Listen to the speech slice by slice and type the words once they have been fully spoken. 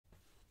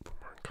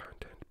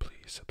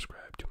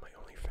subscribe to my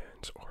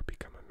OnlyFans or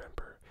become a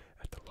member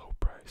at the low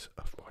price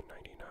of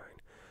 $1.99.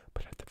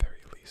 But at the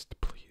very least,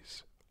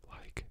 please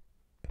like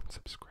and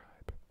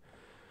subscribe.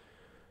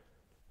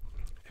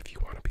 If you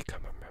want to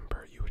become a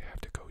member, you would have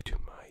to go to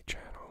my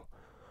channel,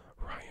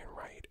 Ryan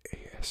Wright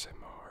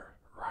ASMR.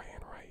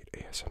 Ryan Wright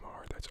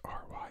ASMR. That's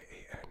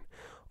RYANRITE,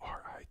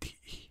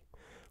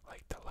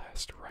 like the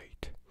last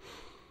right.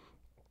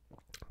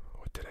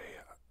 What today?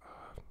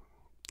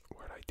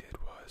 What I did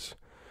was,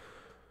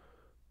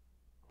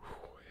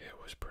 it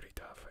was pretty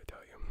tough, I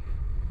tell you.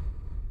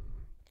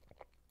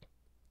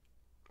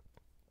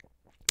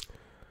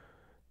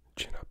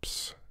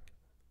 Chin-ups,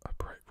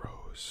 upright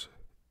rows,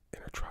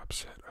 and a drop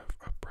set of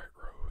upright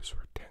rows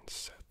for 10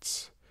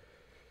 sets.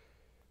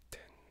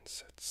 10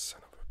 sets,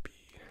 son of a bee.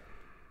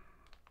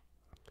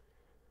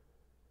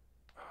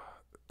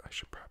 I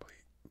should probably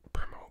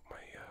promote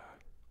my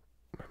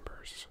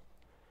members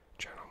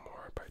channel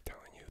more by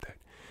telling you that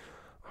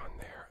on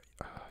there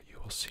you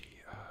will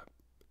see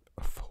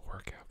a full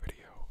workout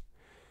video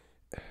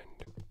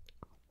and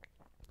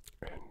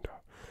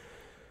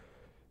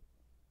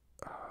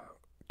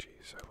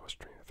geez, I lost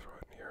train of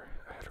thought here.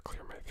 I had to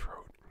clear my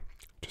throat.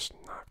 Just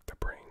knocked the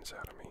brains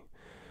out of me.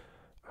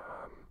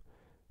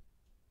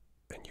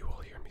 And you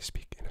will hear me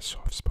speak in a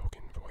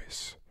soft-spoken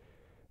voice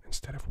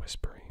instead of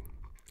whispering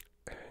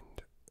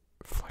and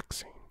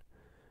flexing.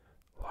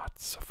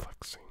 Lots of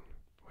flexing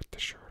with the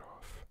shirt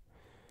off.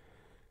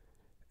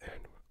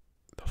 And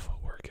the full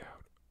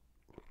workout.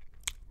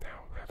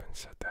 Now, having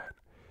said that,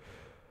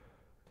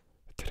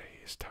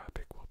 today's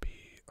topic will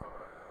be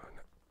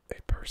on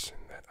a person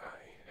that I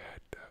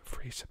had a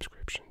free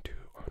subscription to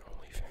on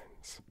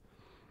OnlyFans.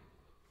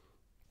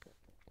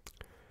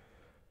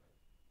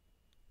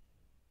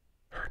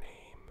 Her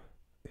name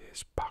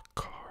is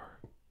Bakar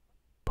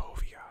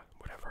Bovia,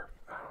 whatever,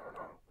 I don't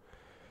know.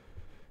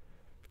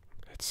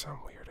 It's some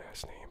weird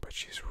ass name, but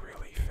she's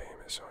really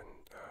famous on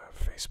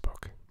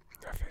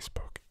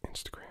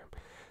Instagram.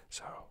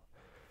 So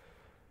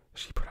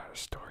she put out a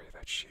story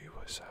that she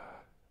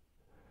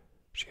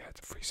had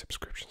free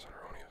subscriptions on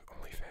her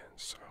OnlyFans,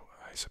 so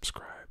I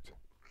subscribed.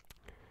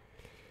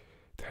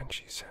 Then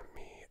she sent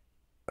me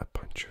a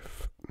bunch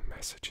of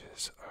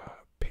messages,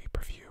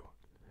 pay-per-view,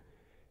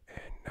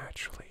 and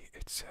naturally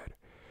it said,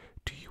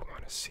 "Do you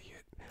want to see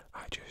it?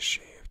 I just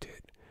shaved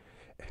it,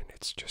 and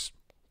it's just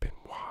been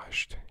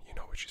washed." You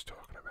know what she's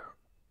talking about.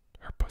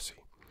 Her pussy.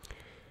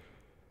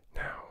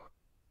 Now,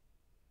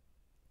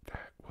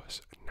 that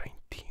was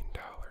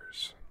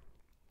 $19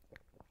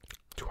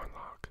 to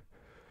unlock.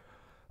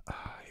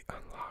 I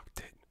unlocked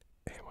it,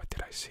 and what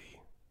did I see?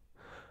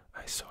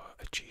 I saw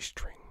a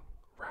G-string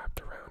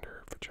wrapped around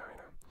her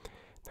vagina.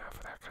 Now,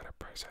 for that kind of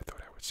price, I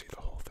thought I would see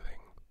the whole thing.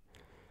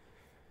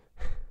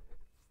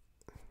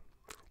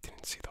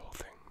 Didn't see the whole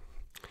thing.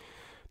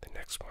 The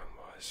next one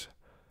was,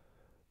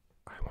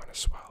 "I want to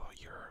swallow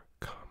your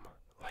cum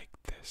like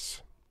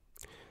this."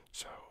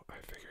 So I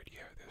figured,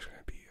 yeah, there's going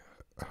to be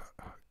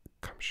a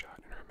cum shot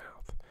in her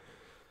mouth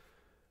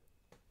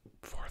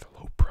for the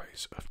low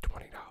price of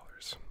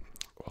 $20.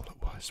 All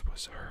it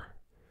was her.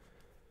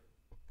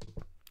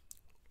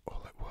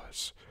 All it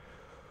was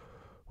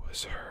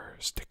her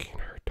sticking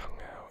her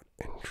tongue out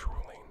and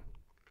drooling.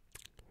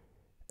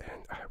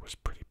 And I was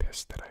pretty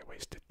pissed that I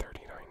wasted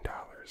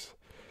 $39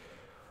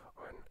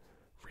 on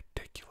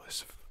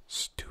ridiculous,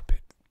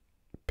 stupid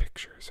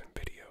pictures and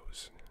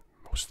videos,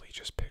 mostly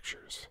just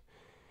pictures.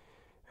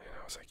 And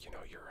I was like, you're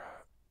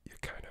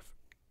kind of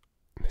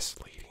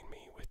misleading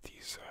me with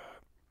these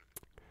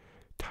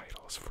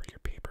titles for your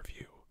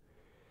pay-per-view.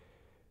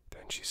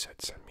 Then she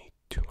said, "Send me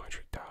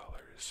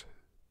 $200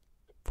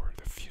 for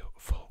the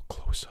full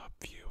close-up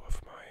view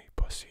of my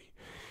pussy."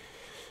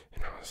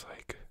 And I was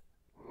like,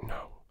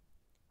 no.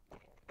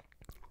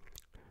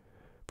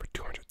 For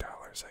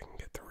 $200 I can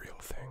get the real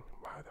thing.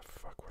 Why the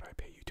fuck would I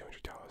pay you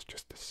 $200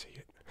 just to see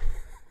it?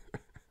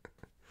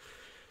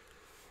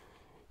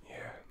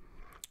 Yeah.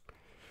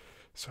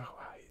 So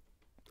I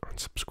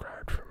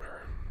unsubscribed from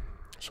her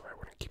so I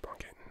wouldn't keep on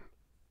getting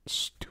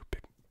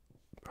stupid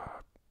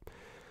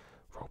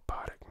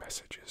robotic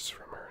messages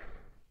from her.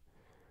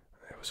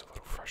 It was a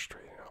little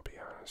frustrating, I'll be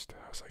honest.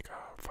 I was like,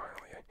 oh,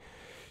 finally,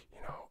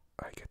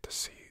 I get to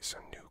see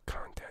some new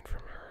content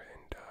from her,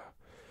 and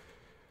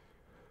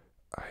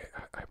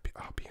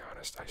I'll be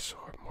honest, I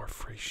saw more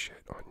free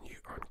shit on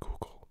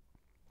Google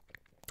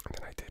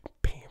than I did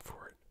paying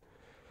for it.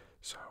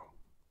 So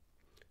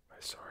I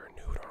saw her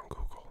nude on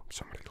Google.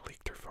 Somebody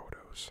leaked her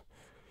photos.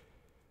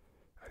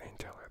 I didn't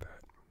tell her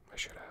that. I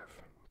should have,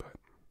 but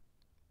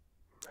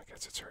I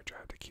guess it's her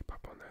job to keep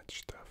up on that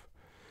stuff.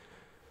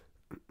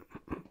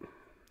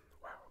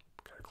 Wow,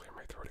 gotta clear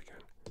my throat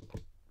again.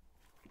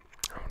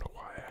 I don't know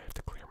why I have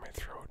to clear my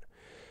throat.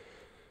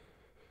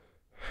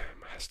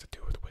 It has to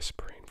do with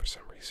whispering for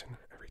some reason.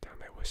 Every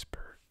time I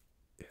whisper,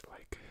 it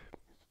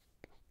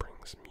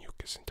brings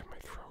mucus into my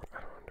throat. I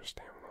don't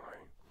understand why.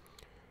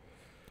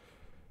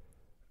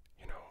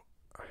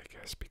 I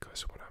guess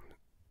because when I'm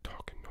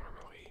talking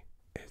normally,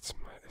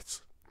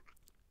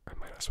 I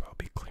might as well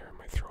be clearing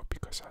my throat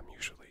because I'm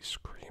usually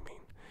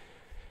screaming.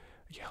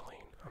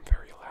 yelling. I'm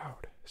very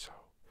loud, so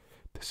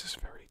this is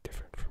very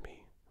different for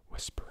me.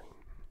 Whispering.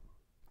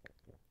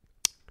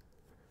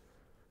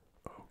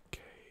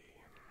 Okay.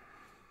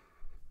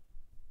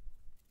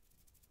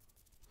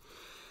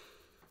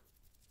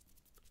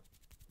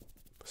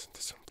 Listen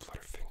to some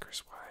flutter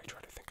fingers while I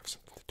try to think of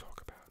something to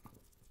talk about.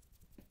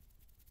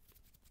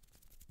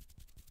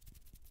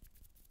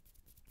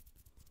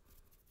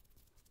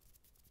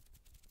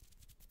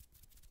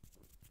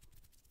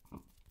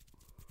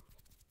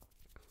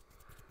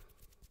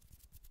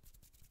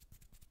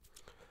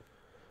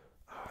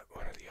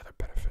 One of the other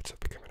benefits of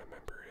becoming a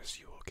member is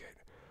you will get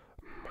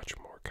much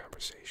more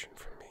conversation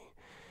from me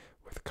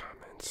with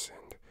comments,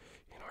 and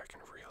I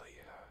can really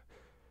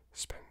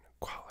spend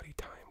quality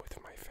time with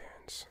my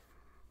fans,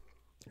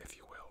 if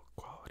you will.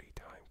 Quality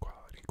time,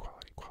 quality,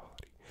 quality,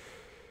 quality.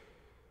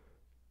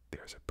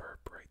 There's a burp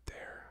right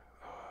there.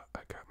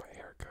 I got my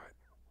hair cut,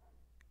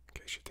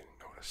 in case you didn't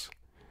notice.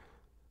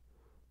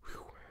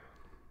 Whew.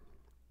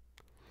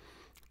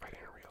 I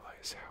didn't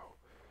realize how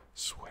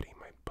sweaty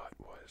my butt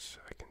was.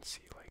 I can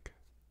see like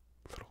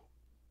little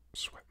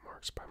sweat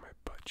marks by my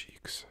butt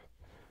cheeks.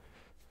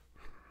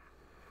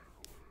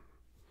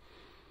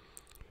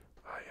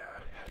 I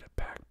had a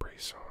back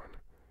brace on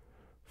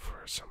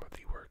for some of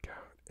the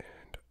workout,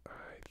 and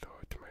I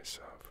thought to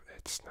myself,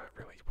 it's not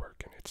really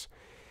working. It's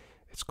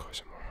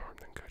causing more harm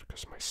than good,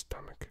 because my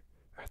stomach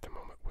at the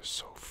moment was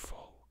so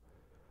full.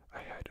 I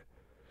had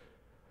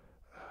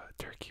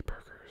turkey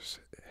burgers,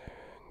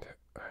 and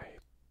I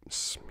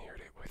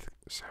smeared it with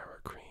sour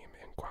cream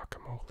and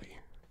guacamole.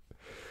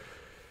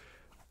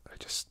 I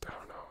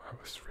don't know, I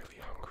was really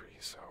hungry,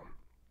 so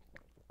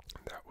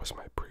that was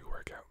my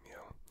pre-workout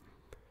meal.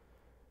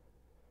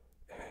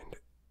 And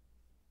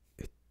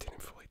it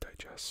didn't fully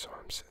digest, so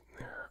I'm sitting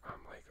there,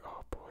 I'm like,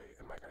 oh boy,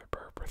 am I gonna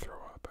burp or throw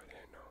up? I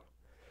didn't know.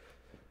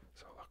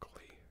 So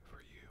luckily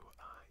for you,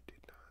 I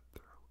did not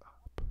throw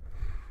up.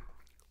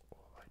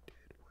 All I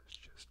did was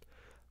just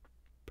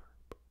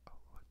burp a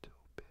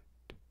little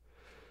bit.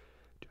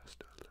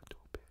 Just a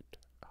little bit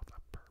of a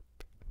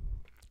burp.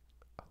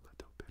 A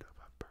little bit of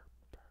a burp,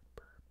 burp,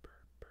 burp,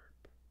 burp,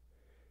 burp.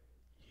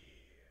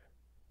 Yeah.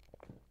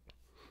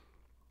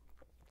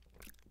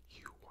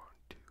 You want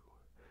to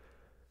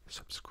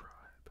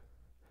subscribe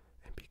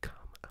and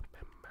become a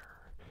member.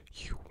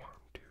 You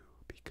want to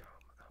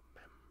become a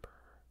member.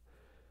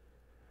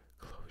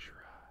 Close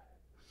your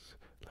eyes.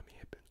 Let me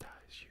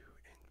hypnotize you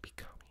in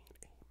becoming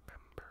a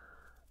member.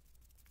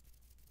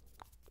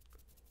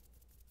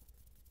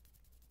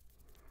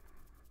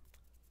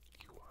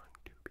 You want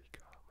to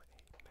become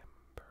a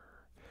member.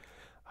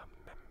 A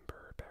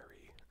member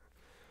berry.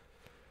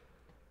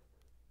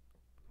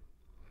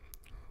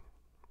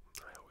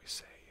 I always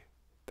say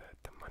that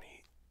the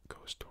money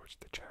goes towards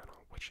the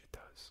channel, which it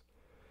does.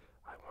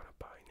 I want to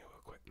buy new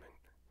equipment,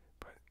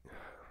 but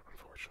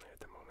unfortunately at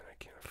the moment I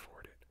can't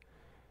afford it.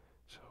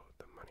 So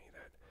the money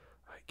that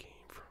I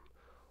gain from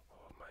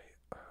all my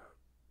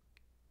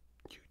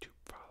YouTube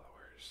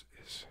followers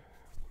is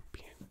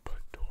being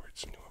put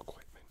towards new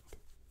equipment.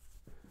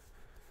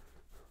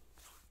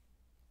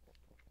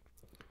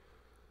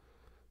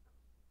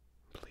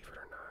 Believe it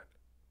or not,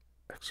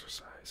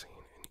 exercising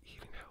and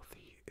eating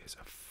healthy is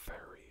a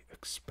very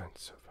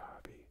expensive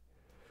hobby.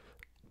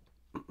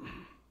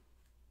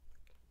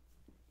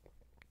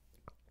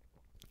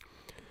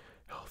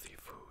 Healthy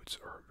foods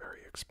are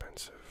very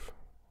expensive,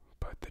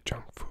 but the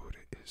junk food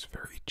is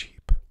very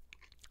cheap.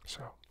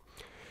 So,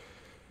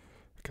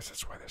 I guess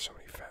that's why there's so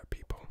many fat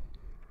people.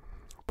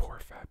 Poor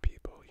fat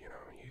people,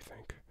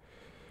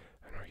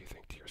 you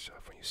think to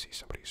yourself when you see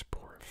somebody who's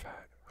poor and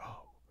fat,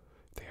 oh,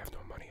 they have no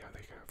money, how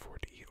they can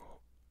afford to eat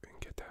all and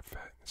get that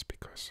fat? It's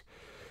because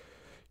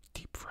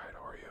deep fried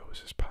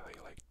Oreos is probably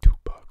like $2.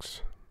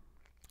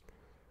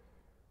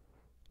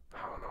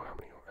 I don't know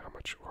how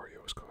much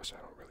Oreos cost.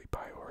 I don't really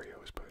buy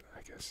Oreos, but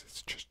I guess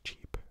it's just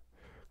cheap.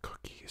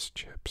 Cookies,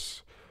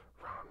 chips,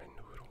 ramen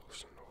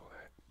noodles, and all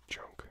that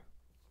junk.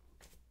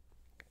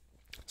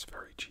 It's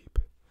very cheap.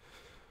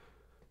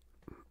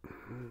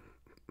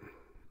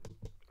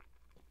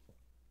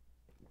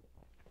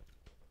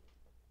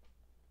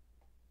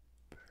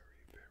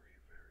 Very, very,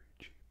 very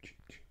cheap, cheap,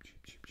 cheap,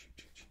 cheap, cheap, cheap,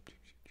 cheap, cheap, cheap,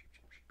 cheap,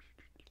 cheap,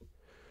 cheap, cheap.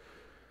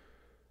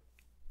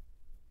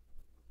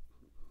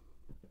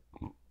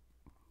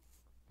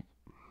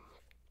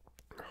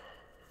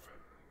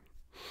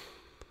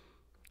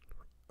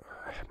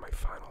 I had my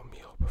final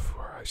meal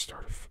before I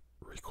started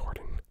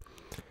recording.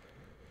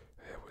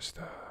 It was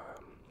the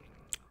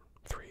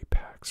 3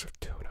 packs of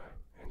tuna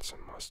and some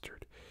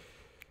mustard.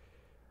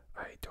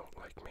 I don't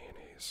like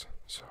mayonnaise,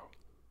 so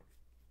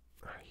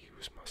I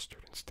use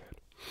mustard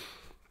instead.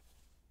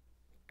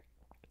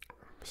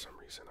 For some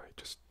reason, I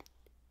just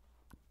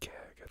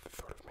gag at the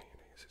thought of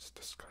mayonnaise. It's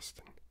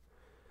disgusting.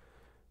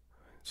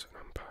 It's an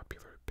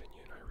unpopular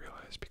opinion, I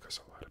realize, because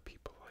a lot of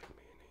people like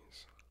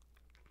mayonnaise.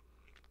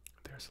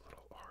 There's a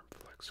little arm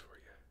flex for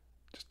you.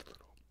 Just a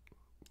little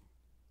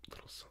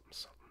something,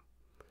 something.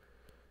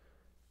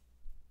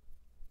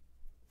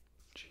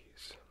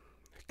 Jeez,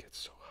 it gets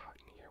so hot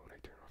in here when I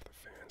turn off the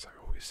fans. I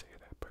always say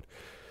that, but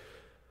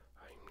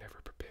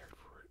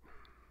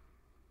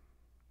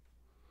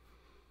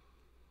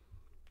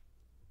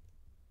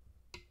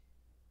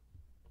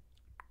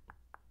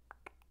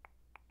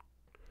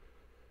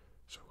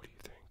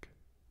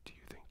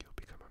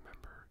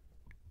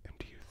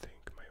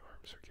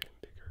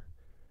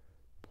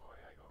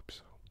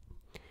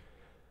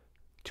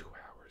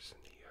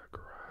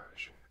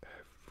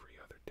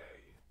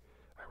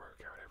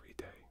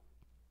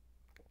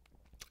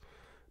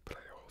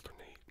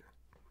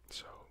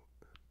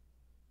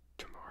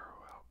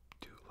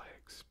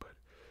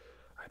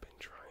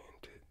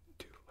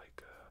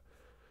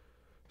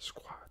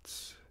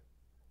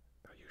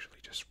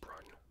just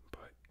run,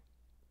 but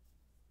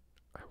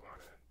I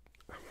wanna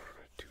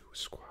do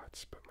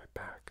squats, but my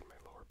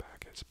lower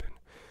back has been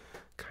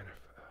kind of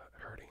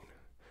hurting.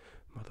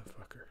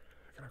 Motherfucker,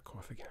 I gotta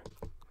cough again.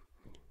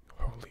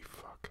 Holy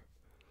fuck.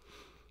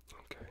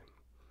 Okay,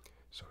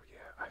 so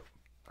yeah,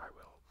 I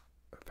will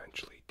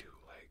eventually do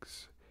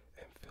legs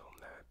and film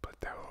that, but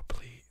that will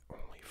be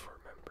only for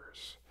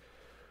members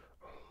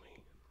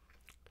only.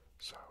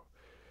 So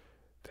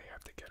they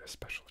have to get a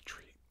special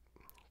treat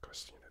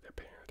because they're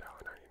paying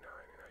 $1.99,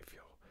 and I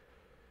feel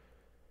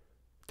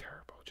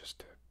terrible just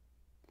to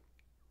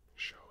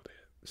show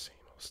the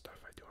same old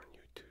stuff I do on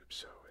YouTube.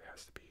 So it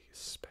has to be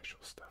special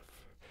stuff.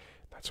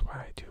 That's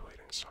why I do it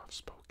in soft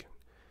spoken.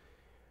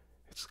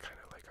 It's kind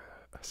of like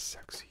a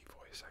sexy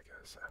voice, I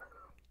guess. I don't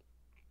know.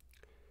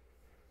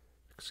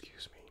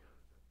 Excuse me.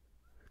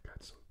 I've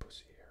got some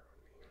pussy hair on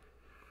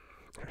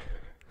me.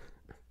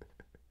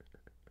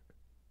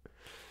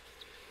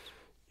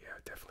 Yeah,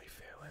 definitely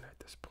failing at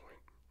this point.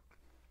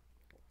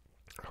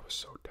 I was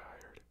so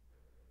tired.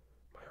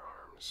 My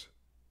arms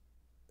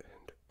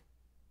and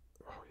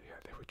oh yeah,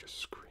 they were just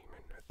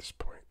screaming at this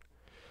point.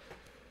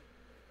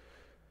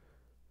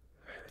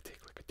 I had to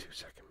take like a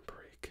 2-second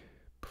break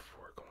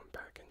before going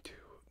back into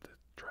the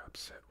drop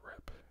set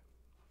rep.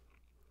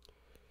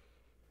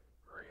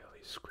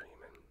 Really screaming.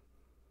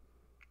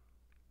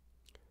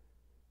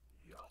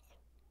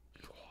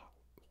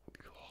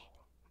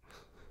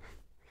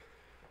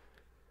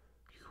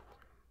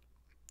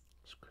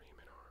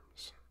 Screaming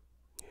arms.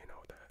 You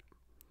know that.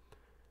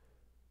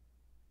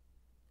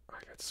 I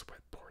got sweat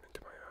pouring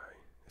into my eye.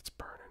 It's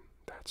burning.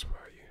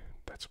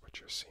 That's what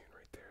you're seeing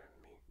right there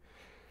in me.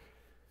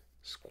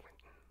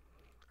 Squinting.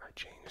 I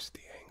changed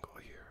the angle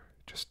here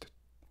just to,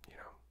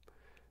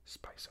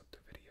 spice up the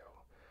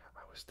video.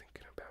 I was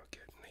thinking about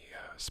getting the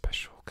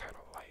special kind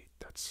of light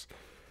that's,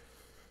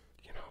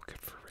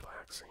 good for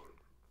relaxing.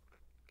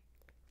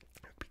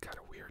 It'd be kind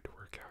of weird to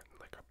work out in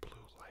like a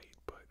blue light,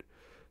 but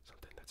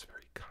something that's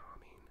very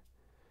calming.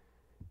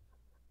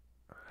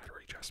 I had to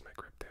readjust my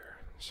grip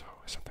there, so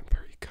something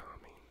very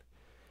calming.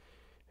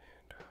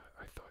 And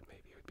I thought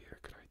maybe it would be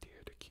a good idea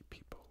to keep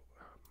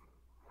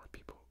more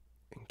people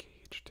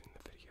engaged in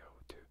the video,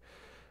 to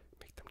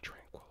make them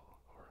tranquil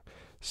or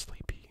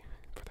sleepy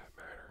for that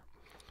matter.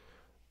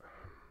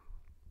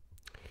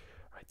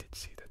 I did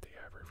see that the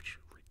average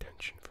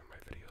retention from my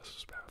videos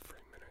was about 3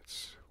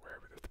 minutes,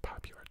 wherever the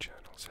popular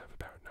channels have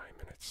about 9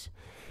 minutes.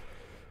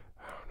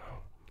 I don't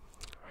know.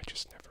 I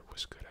just never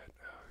was good at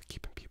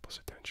keeping people's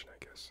attention, I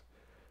guess.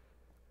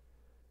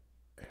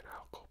 And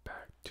I'll go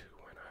back to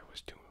when I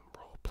was doing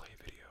roleplay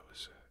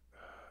videos,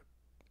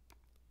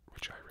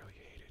 which I really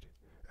hated.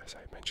 As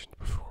I mentioned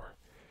before,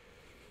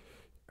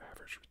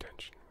 average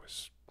retention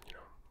was,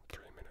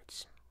 3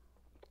 minutes.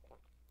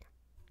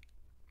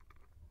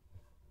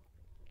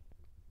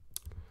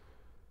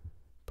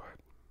 But,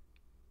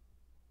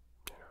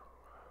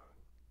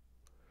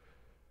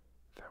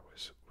 that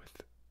was with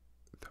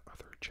the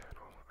other channel.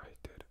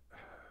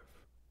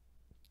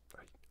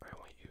 I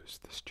only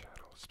used this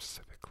channel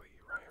specifically,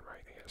 Ryan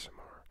Wright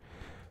ASMR,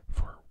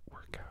 for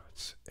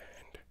workouts,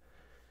 and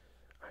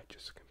I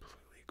just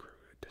completely grew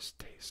a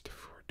distaste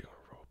for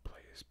doing role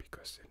plays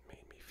because it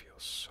made me feel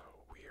so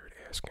weird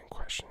asking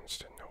questions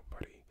to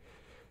nobody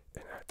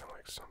and acting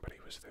like somebody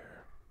was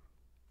there.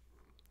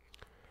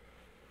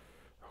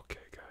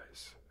 Okay,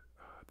 guys,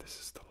 this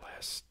is the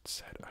last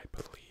set, I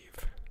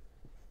believe.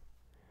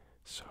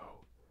 So,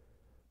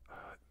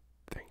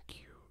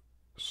 thank you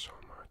so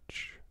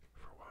much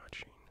for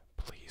watching.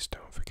 Please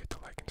don't forget to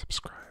like and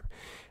subscribe.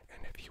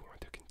 And if you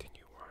want to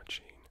continue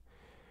watching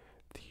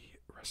the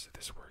rest of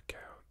this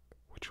workout,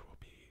 which will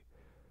be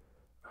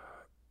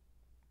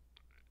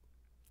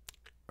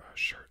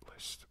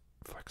shirtless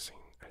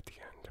flexing at the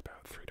end,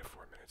 about 3 to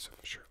 4 minutes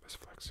of shirtless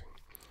flexing.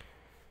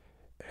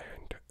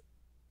 And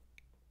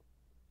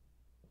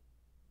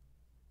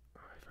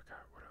I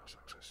forgot what else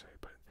I was going to say,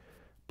 but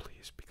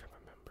please become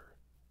a member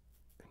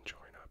and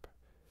join up.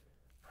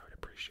 I would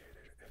appreciate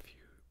it. If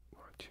you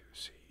want to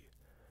see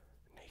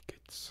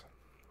nakeds,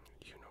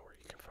 you know where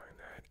you can find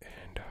that.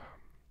 And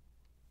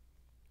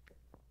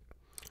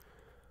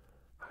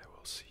I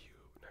will see you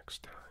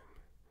next time.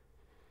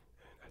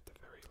 And at the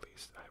very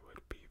least, I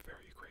would be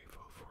very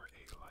grateful for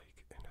a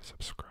like and a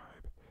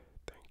subscribe.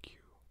 Thank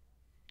you.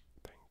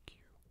 Thank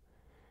you.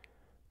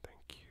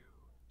 Thank you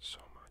so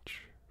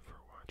much for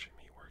watching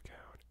me work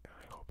out. And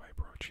I hope I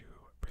brought you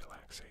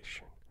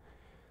relaxation.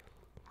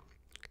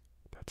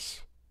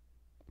 That's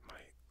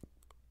my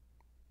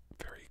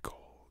very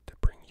goal, to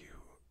bring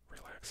you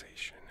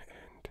relaxation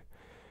and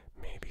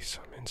maybe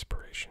some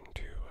inspiration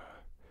to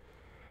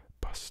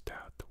bust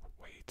out the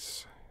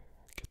weights,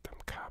 get them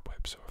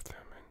cobwebs off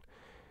them, and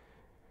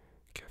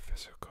get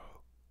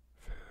physical.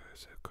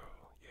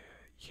 Physical,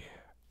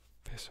 yeah,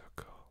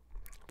 physical,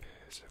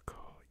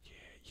 physical,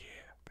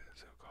 yeah,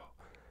 physical,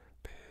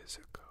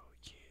 physical,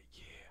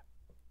 yeah.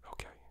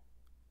 Okay,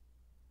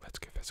 let's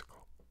get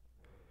physical.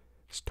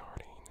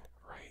 Starting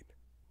right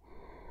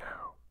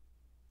now.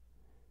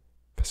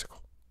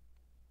 Physical.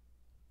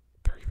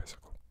 Very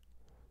physical.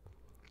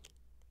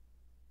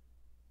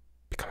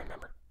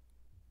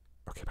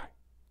 Okay, bye.